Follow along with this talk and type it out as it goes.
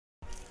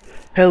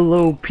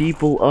Hello,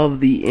 people of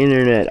the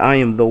internet. I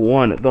am the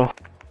one, the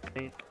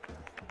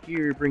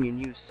here bringing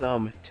you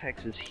some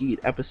Texas Heat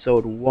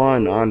episode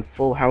 1 on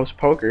Full House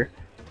Poker.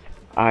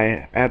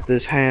 At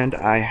this hand,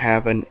 I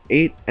have an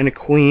 8 and a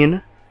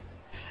queen,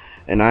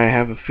 and I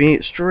have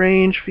a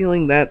strange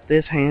feeling that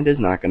this hand is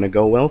not going to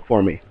go well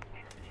for me.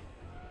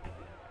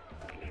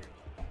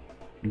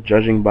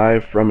 Judging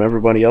from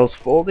everybody else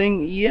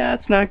folding, yeah,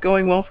 it's not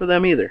going well for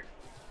them either.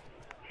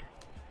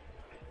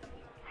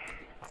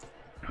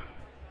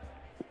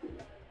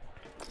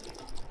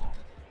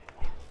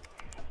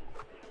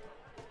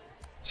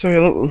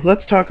 So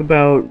let's talk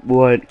about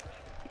what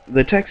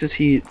the Texas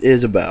Heat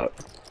is about.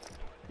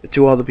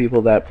 To all the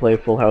people that play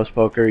Full House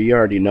Poker, you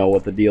already know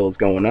what the deal is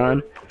going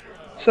on,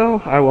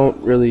 so I won't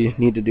really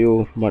need to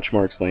do much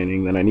more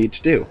explaining than I need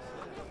to do.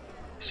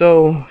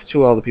 So,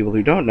 to all the people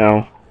who don't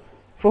know,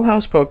 Full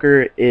House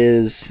Poker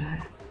is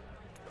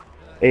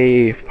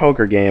a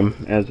poker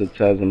game, as it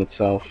says in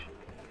itself,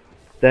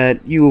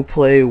 that you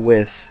play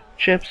with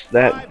chips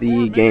that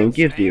the game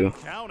gives you.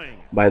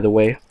 By the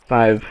way,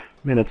 5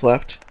 minutes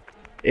left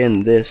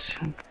in this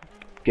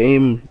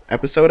game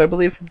episode, I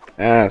believe.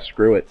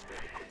 Screw it.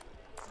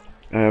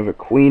 I have a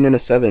queen and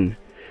a 7.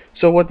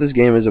 So what this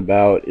game is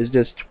about is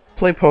just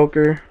play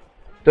poker,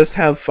 just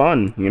have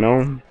fun, you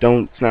know?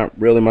 It's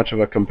not really much of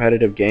a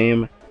competitive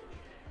game.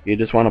 You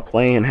just want to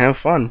play and have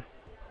fun.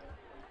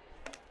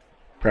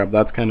 Perhaps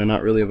that's kind of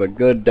not really of a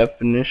good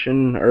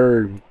definition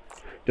or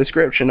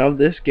description of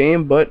this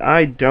game, but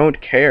I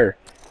don't care.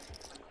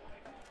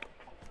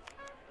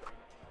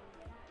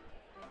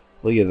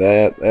 Look at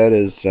that. That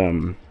is,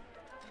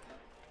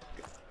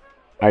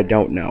 I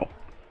don't know.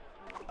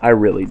 I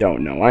really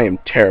don't know. I am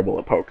terrible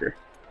at poker.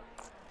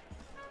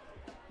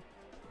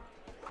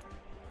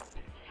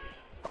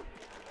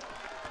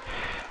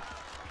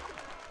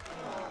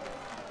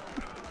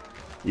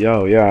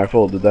 Yo, yeah, I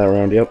folded that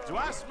round, yep. Do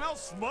I smell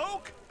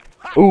smoke?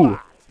 Ooh,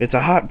 it's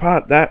a hot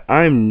pot that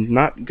I'm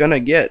not gonna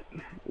get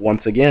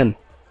once again.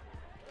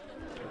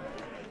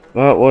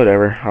 But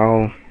whatever,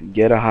 I'll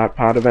get a hot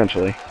pot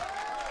eventually.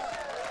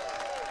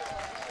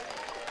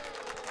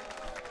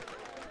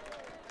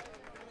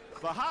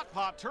 The hot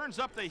pot turns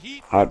up the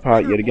heat. Hot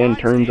pot yet again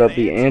turns up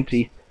the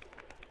ante.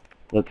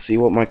 Let's see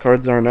what my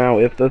cards are now,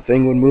 if the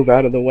thing would move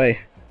out of the way.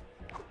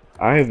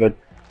 I have a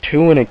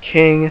 2 and a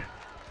king.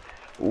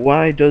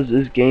 Why does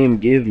this game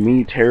give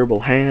me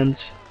terrible hands?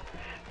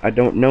 I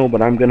don't know,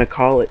 but I'm gonna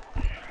call it.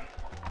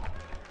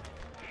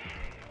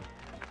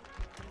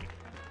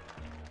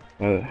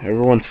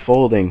 Everyone's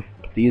folding.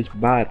 These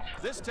bots.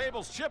 This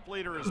table's chip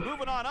leader is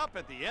moving on up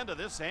at the end of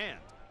this hand.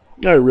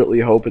 I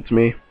really hope it's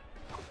me.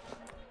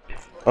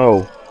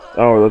 Oh,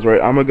 that's right.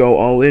 I'm gonna go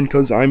all in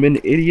because I'm an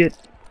idiot.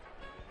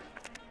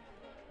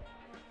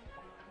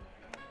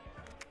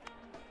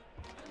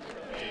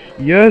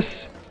 Yes!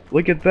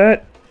 Look at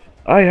that!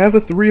 I have a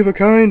 3 of a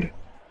kind!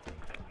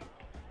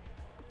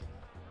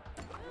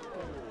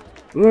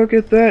 Look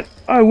at that!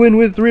 I win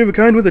with 3 of a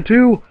kind with a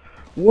 2!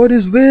 What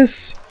is this?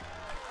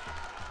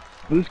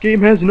 This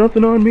game has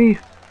nothing on me!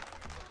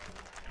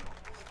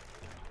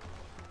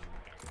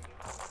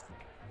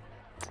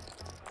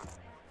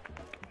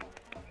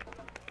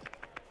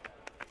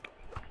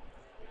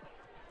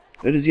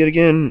 That is yet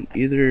again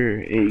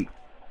either a...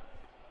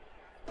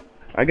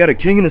 I got a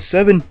king and a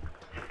 7!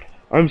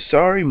 I'm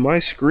sorry, my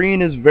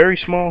screen is very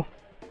small.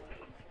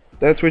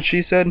 That's what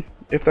she said.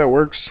 If that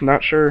works,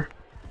 not sure.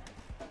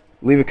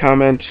 Leave a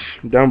comment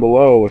down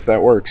below if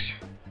that works.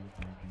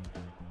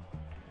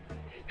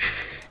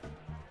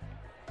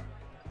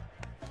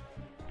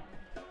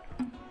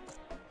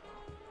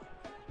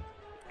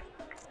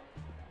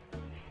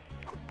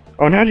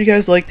 Oh, and how'd you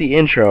guys like the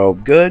intro?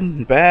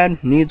 Good?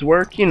 Bad? Needs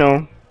work? You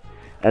know,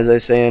 as I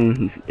say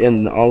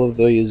in all of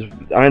these,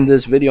 on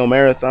this video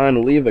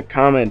marathon, leave a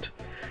comment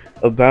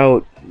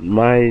about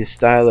my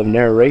style of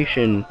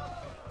narration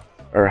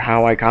or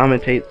how I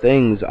commentate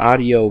things,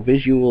 audio,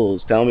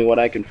 visuals. Tell me what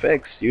I can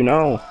fix, you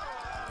know,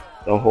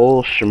 the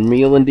whole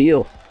schmeal and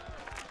deal.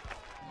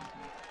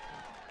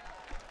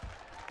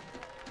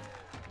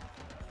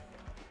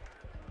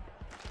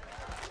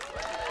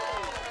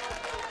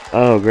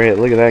 Oh great,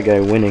 look at that guy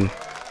winning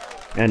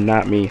and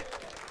not me.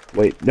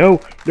 Wait, no,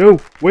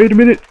 wait a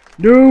minute,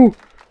 no,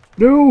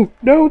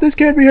 this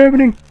can't be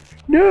happening,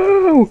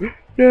 no,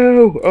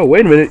 oh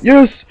wait a minute,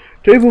 yes,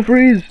 table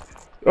freeze,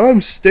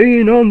 I'm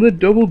staying on the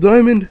double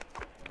diamond.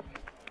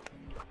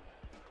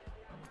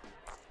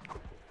 I'm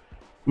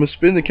gonna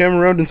spin the camera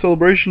around in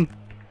celebration.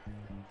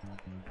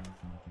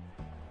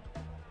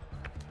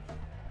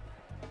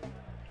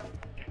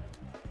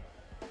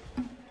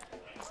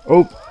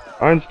 Oh,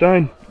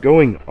 Einstein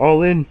going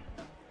all in.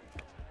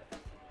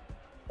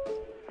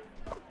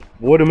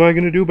 What am I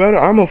gonna do about it?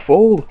 I'm a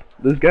fold.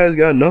 This guy's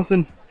got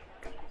nothing.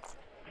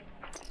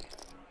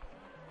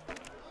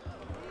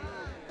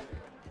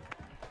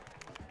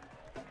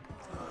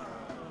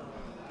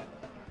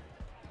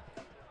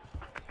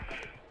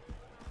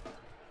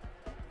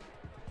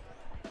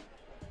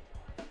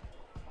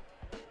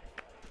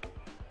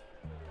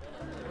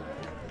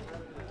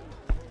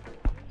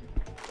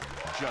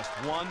 Just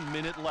 1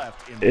 minute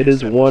left in It this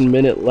is episode. 1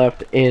 minute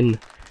left in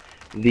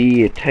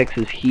the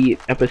Texas Heat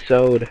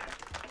episode,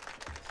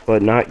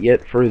 but not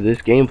yet for this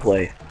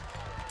gameplay.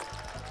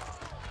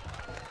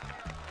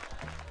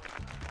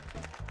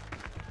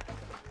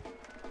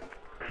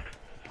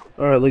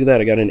 Alright, look at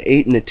that. I got an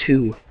 8 and a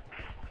 2.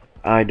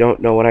 I don't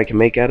know what I can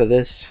make out of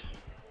this.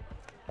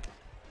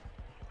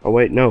 Oh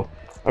wait, no.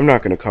 I'm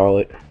not going to call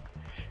it.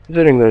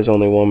 Considering there's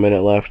only 1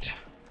 minute left.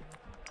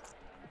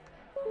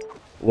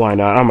 Why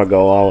not? I'm going to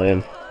go all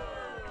in.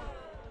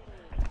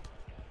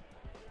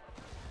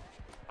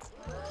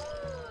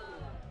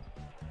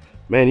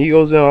 Man, he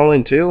goes all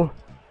in too?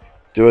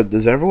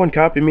 Does everyone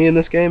copy me in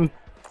this game?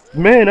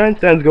 Man,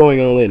 Einstein's going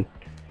all in.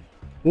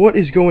 What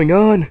is going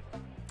on?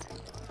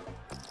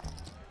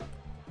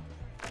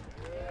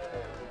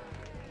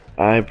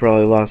 I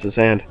probably lost his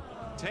hand.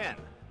 10,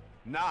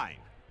 9,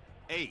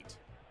 8,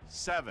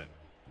 7,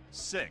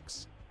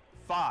 6,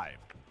 5,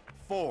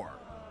 4,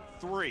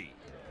 3,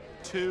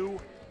 2,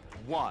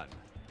 1.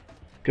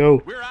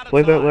 Go. We're out of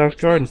Play that time, last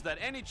which card. means that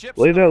any chips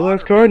Play in the that pot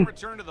last are card. being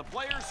returned to the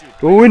players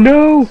who Oh,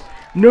 no!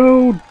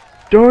 No!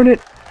 Darn it!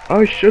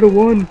 I should have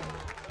won.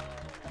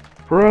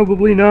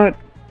 Probably not.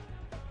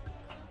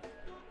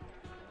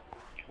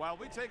 While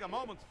we take a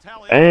moment to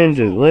tally up the And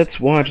results, let's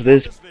watch check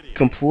out this video.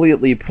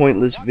 completely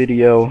pointless Watch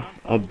video the next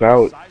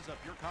about size up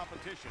your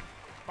competition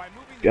by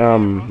moving the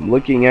camera on the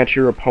looking at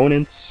your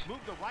opponents. move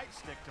the right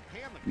stick to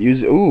pan the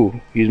Use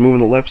he's moving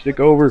the left stick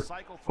over.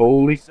 cycle for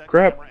Holy set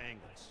crap. camera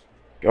angles.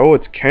 Oh,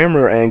 it's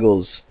camera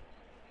angles.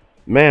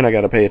 Man, I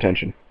gotta pay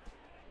attention.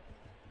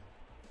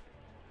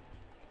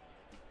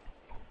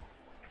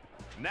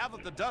 Now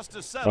that the dust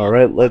is settled,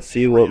 Alright, let's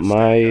see where what you stack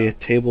my up.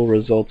 table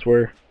results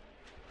were.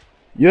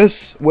 Yes,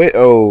 wait,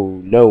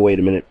 oh, no, wait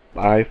a minute.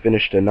 I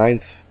finished a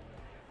 9th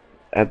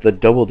at the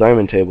double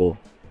diamond table.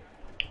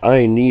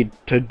 I need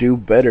to do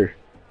better.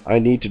 I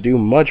need to do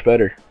much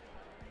better.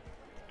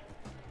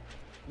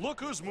 Look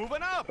who's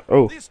moving up.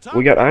 Oh, These top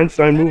we got players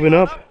Einstein are heading moving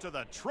on up. to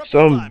the triple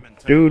Some diamond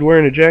table. dude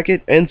wearing a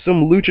jacket and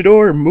some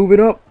luchador moving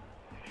up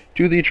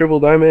to the triple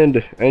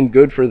diamond, and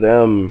good for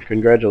them.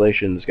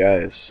 Congratulations,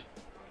 guys.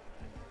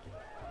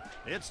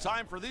 It's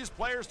time for these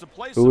players to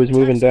play Who some is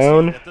moving Texas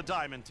down? Heat at the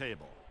diamond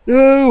table.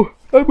 No!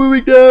 I'm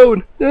moving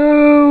down!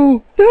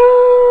 No! No!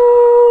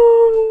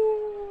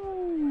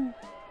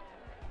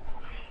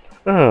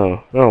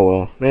 Oh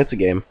well, that's a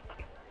game.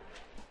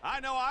 I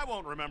know I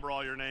won't remember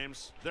all your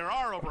names. There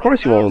are over Of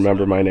course you won't 1,000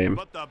 remember of my them, name.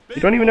 but the big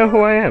You don't even know who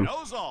Lord I am.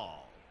 knows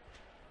all.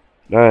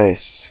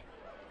 Nice.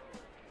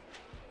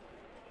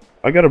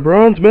 I got a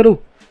bronze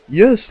medal!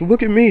 Yes,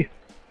 look at me!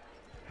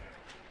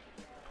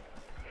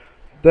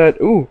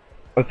 Ooh,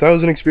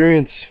 1,000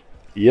 experience.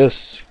 Yes.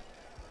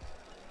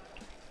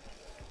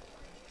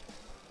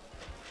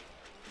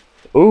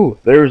 Ooh,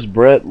 there's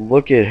Brett.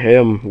 Look at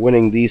him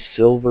winning the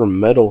silver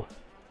medal.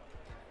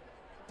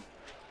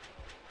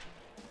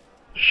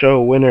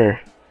 Show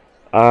winner.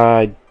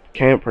 I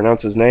can't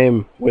pronounce his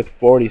name with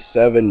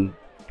 47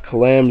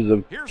 clams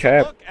of Here's a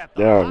cap. look at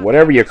the hot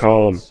Whatever you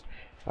call them. results.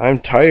 I'm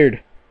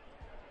tired.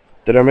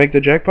 Did I make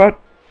the jackpot?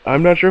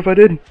 I'm not sure if I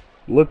did.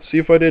 Let's see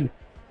if I did.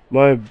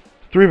 My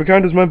 3 of a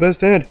kind is my best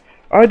hand.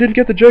 I didn't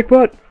get the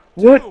jackpot.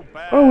 What? Too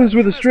bad. I was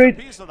with You a missed straight.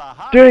 piece of the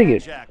hot Dang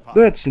hand it. jackpot.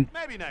 That's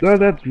Maybe next time.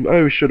 that's.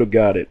 I should have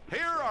got it.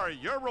 Here are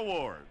your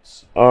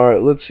rewards. All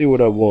right, let's see what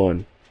I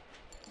won.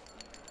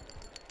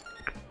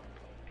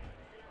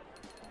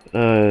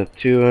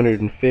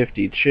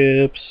 250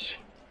 chips.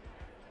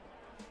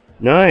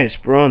 Nice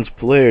bronze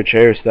player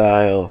chair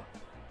style.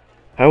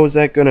 How is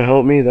that gonna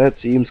help me? That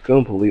seems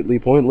completely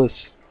pointless.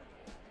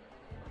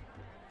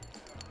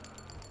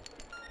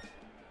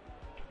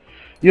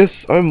 Yes,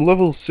 I'm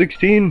level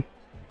 16.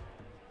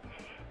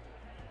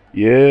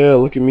 Yeah,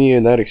 look at me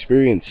in that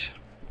experience.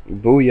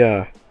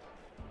 Booyah.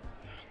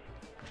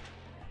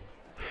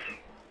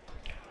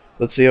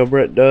 Let's see how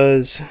Brett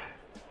does.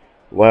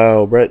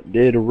 Wow, Brett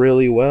did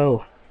really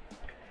well.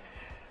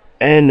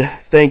 And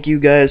thank you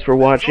guys for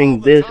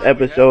watching. This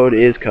episode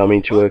is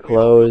coming to a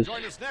close.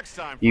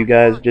 You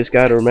guys just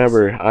gotta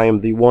remember, I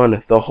am the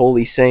one, the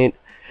Holy Saint,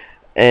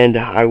 and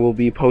I will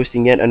be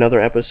posting yet another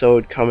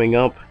episode coming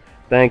up.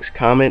 Thanks,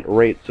 comment,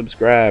 rate,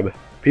 subscribe.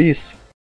 Peace.